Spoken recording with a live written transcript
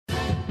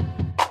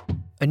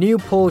A new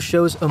poll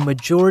shows a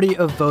majority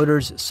of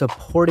voters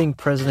supporting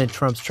President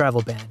Trump's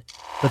travel ban,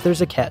 but there's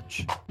a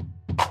catch.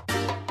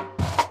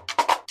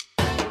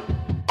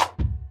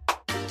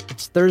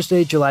 It's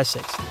Thursday, July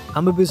 6th.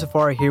 I'm Abu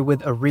Zafar here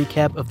with a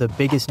recap of the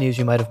biggest news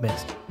you might have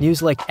missed.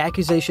 News like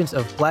accusations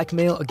of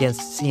blackmail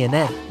against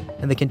CNN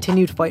and the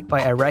continued fight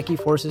by Iraqi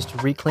forces to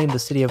reclaim the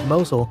city of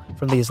Mosul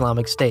from the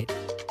Islamic State.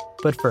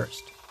 But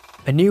first,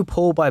 a new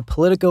poll by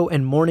Politico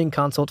and Morning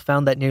Consult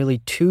found that nearly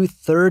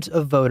 2/3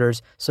 of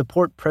voters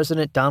support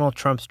President Donald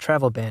Trump's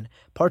travel ban,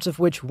 parts of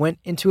which went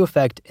into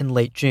effect in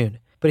late June.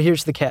 But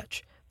here's the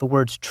catch. The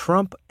words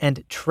Trump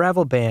and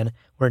travel ban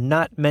were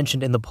not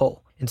mentioned in the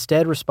poll.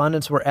 Instead,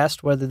 respondents were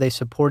asked whether they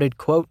supported,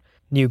 quote,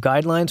 new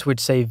guidelines which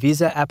say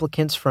visa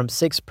applicants from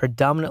 6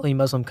 predominantly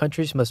Muslim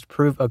countries must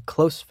prove a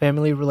close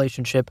family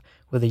relationship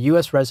with a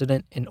U.S.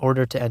 resident in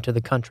order to enter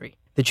the country.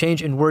 The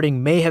change in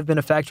wording may have been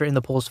a factor in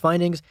the poll's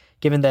findings,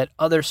 given that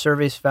other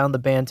surveys found the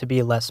ban to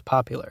be less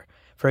popular.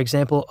 For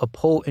example, a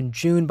poll in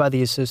June by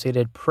the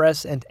Associated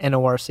Press and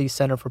NORC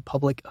Center for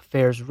Public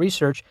Affairs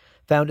Research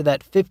found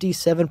that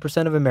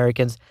 57% of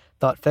Americans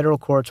thought federal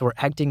courts were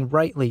acting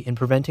rightly in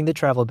preventing the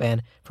travel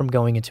ban from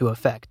going into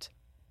effect.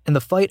 And the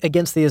fight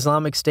against the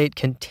Islamic State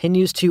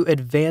continues to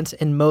advance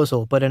in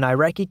Mosul, but an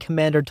Iraqi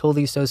commander told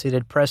the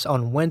Associated Press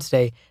on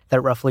Wednesday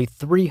that roughly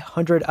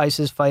 300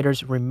 ISIS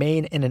fighters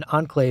remain in an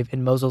enclave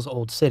in Mosul's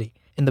old city.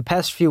 In the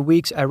past few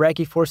weeks,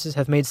 Iraqi forces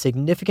have made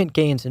significant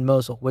gains in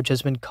Mosul, which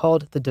has been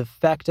called the de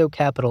facto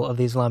capital of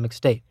the Islamic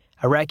State.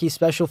 Iraqi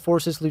Special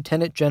Forces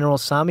Lieutenant General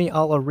Sami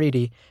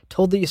al-Aridi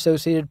told the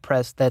Associated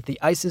Press that the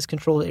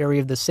ISIS-controlled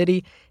area of the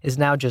city is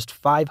now just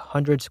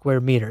 500 square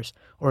meters,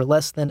 or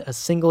less than a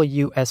single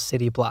U.S.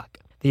 city block.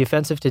 The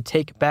offensive to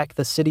take back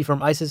the city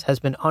from ISIS has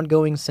been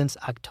ongoing since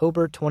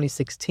October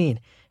 2016,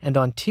 and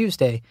on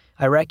Tuesday,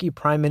 Iraqi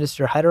Prime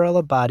Minister Haider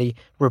al-Abadi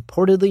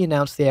reportedly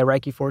announced the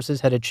Iraqi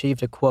forces had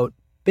achieved a, quote,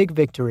 big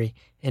victory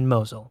in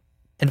Mosul.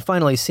 And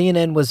finally,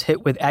 CNN was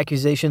hit with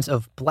accusations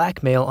of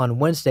blackmail on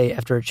Wednesday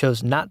after it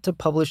chose not to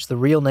publish the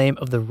real name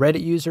of the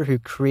Reddit user who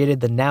created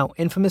the now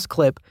infamous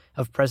clip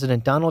of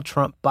President Donald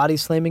Trump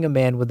body-slamming a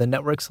man with the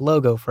network's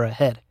logo for a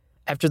head.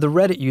 After the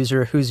Reddit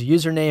user, whose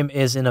username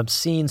is an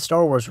obscene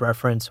Star Wars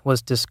reference,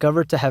 was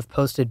discovered to have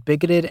posted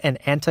bigoted and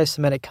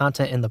anti-Semitic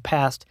content in the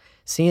past,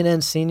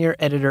 CNN senior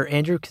editor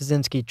Andrew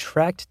Kaczynski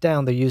tracked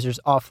down the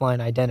user's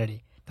offline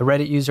identity. The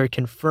Reddit user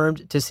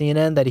confirmed to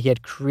CNN that he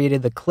had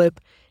created the clip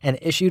and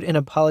issued an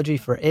apology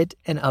for it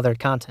and other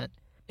content.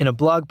 In a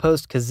blog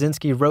post,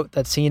 Kaczynski wrote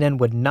that CNN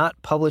would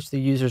not publish the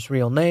user's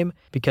real name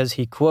because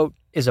he, quote,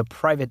 is a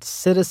private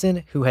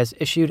citizen who has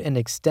issued an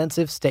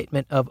extensive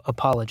statement of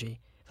apology.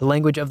 The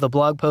language of the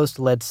blog post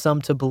led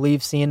some to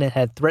believe CNN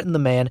had threatened the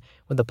man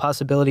with the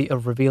possibility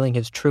of revealing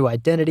his true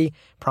identity,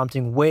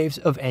 prompting waves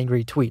of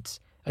angry tweets.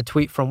 A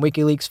tweet from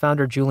WikiLeaks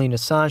founder Julian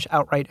Assange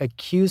outright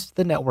accused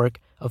the network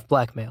of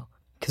blackmail.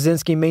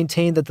 Kaczynski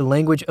maintained that the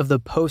language of the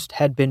post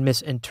had been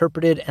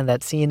misinterpreted and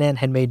that CNN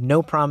had made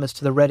no promise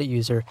to the Reddit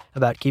user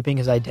about keeping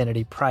his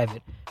identity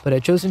private, but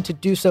had chosen to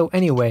do so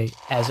anyway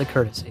as a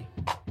courtesy.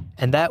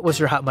 And that was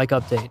your Hot Mic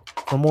update.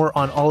 For more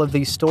on all of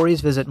these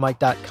stories, visit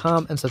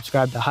Mic.com and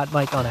subscribe to Hot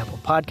Mic on Apple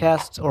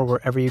Podcasts or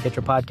wherever you get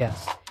your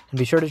podcasts. And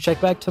be sure to check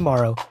back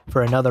tomorrow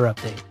for another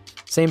update.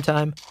 Same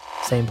time,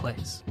 same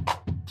place.